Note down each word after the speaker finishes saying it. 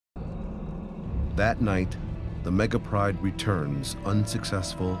That night, the megapride returns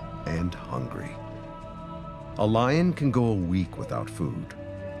unsuccessful and hungry. A lion can go a week without food,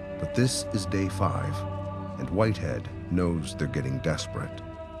 but this is day 5, and Whitehead knows they're getting desperate.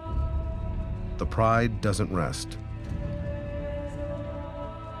 The pride doesn't rest.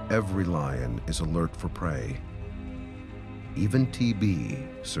 Every lion is alert for prey. Even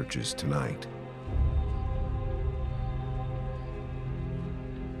TB searches tonight.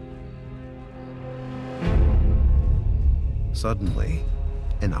 Suddenly,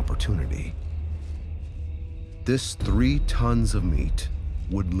 an opportunity. This 3 tons of meat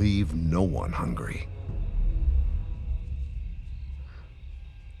would leave no one hungry.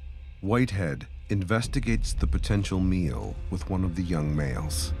 Whitehead investigates the potential meal with one of the young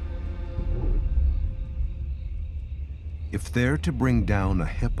males. If they're to bring down a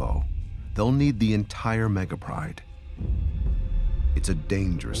hippo, they'll need the entire megapride. It's a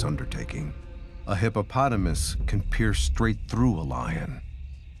dangerous undertaking. A hippopotamus can pierce straight through a lion.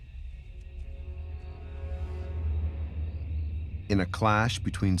 In a clash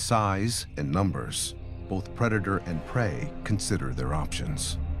between size and numbers, both predator and prey consider their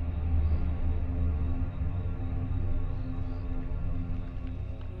options.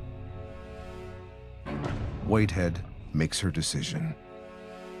 Whitehead makes her decision.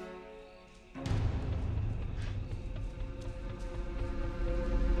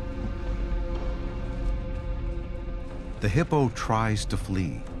 The hippo tries to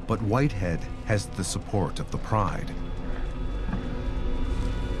flee, but Whitehead has the support of the pride.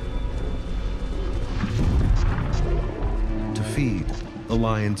 To feed, the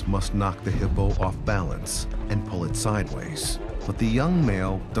lions must knock the hippo off balance and pull it sideways, but the young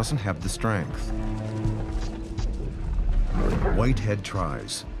male doesn't have the strength. Whitehead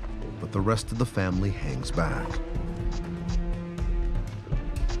tries, but the rest of the family hangs back.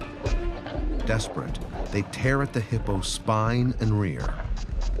 Desperate, they tear at the hippo's spine and rear.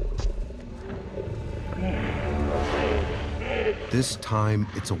 This time,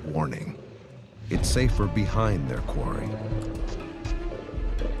 it's a warning. It's safer behind their quarry.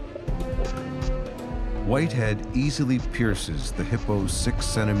 Whitehead easily pierces the hippo's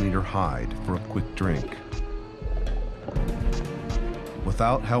 6-centimeter hide for a quick drink.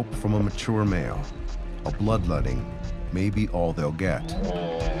 Without help from a mature male, a bloodletting may be all they'll get.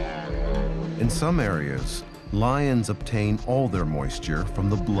 In some areas, lions obtain all their moisture from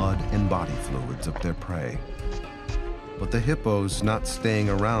the blood and body fluids of their prey. But the hippo's not staying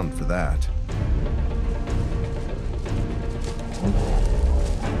around for that.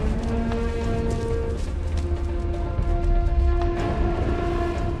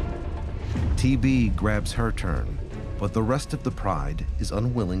 TB grabs her turn, but the rest of the pride is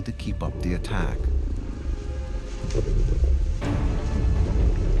unwilling to keep up the attack.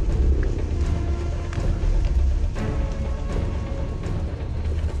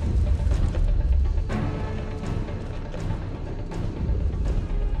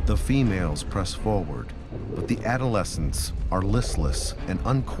 The females press forward, but the adolescents are listless and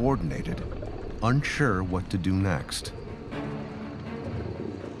uncoordinated, unsure what to do next.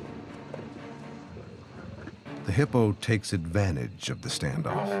 The hippo takes advantage of the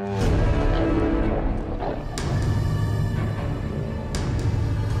standoff.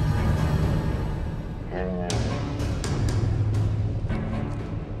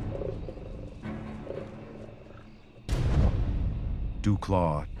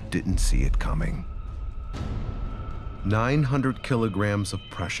 Duclaw didn't see it coming. 900 kilograms of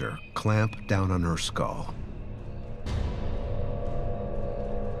pressure clamp down on her skull.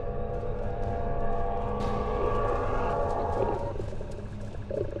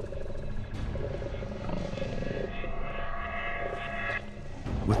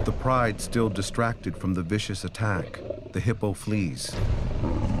 With the pride still distracted from the vicious attack, the hippo flees.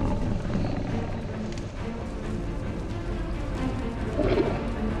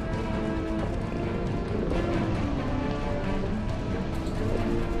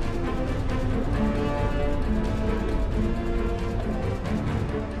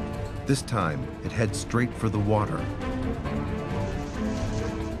 This time, it heads straight for the water.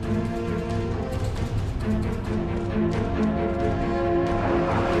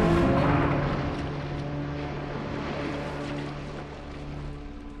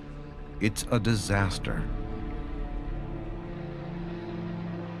 It's a disaster.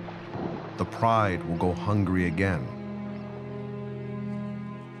 The pride will go hungry again.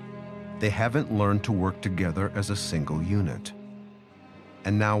 They haven't learned to work together as a single unit.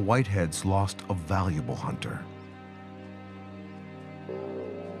 And now Whitehead's lost a valuable hunter.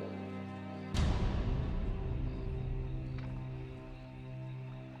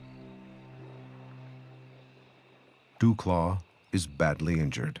 Dewclaw is badly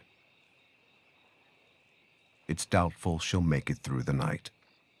injured. It's doubtful she'll make it through the night.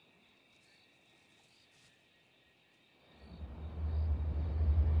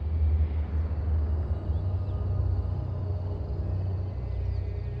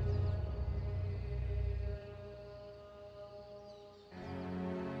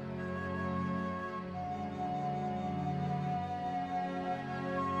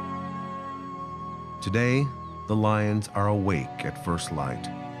 Today, the lions are awake at first light.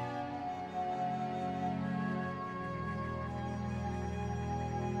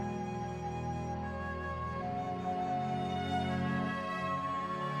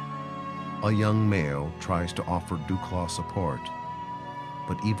 A young male tries to offer Dewclaw support,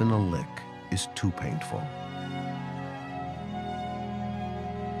 but even a lick is too painful.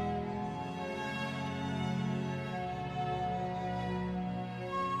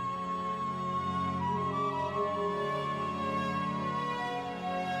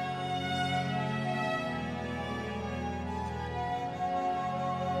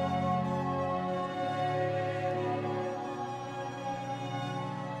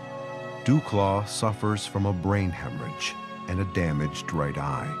 Dewclaw suffers from a brain hemorrhage and a damaged right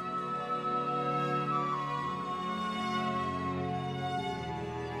eye.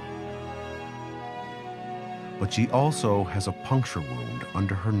 But she also has a puncture wound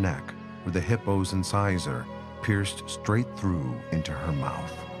under her neck where the hippo's incisor pierced straight through into her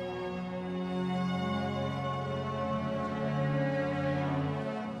mouth.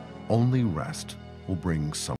 Only rest will bring some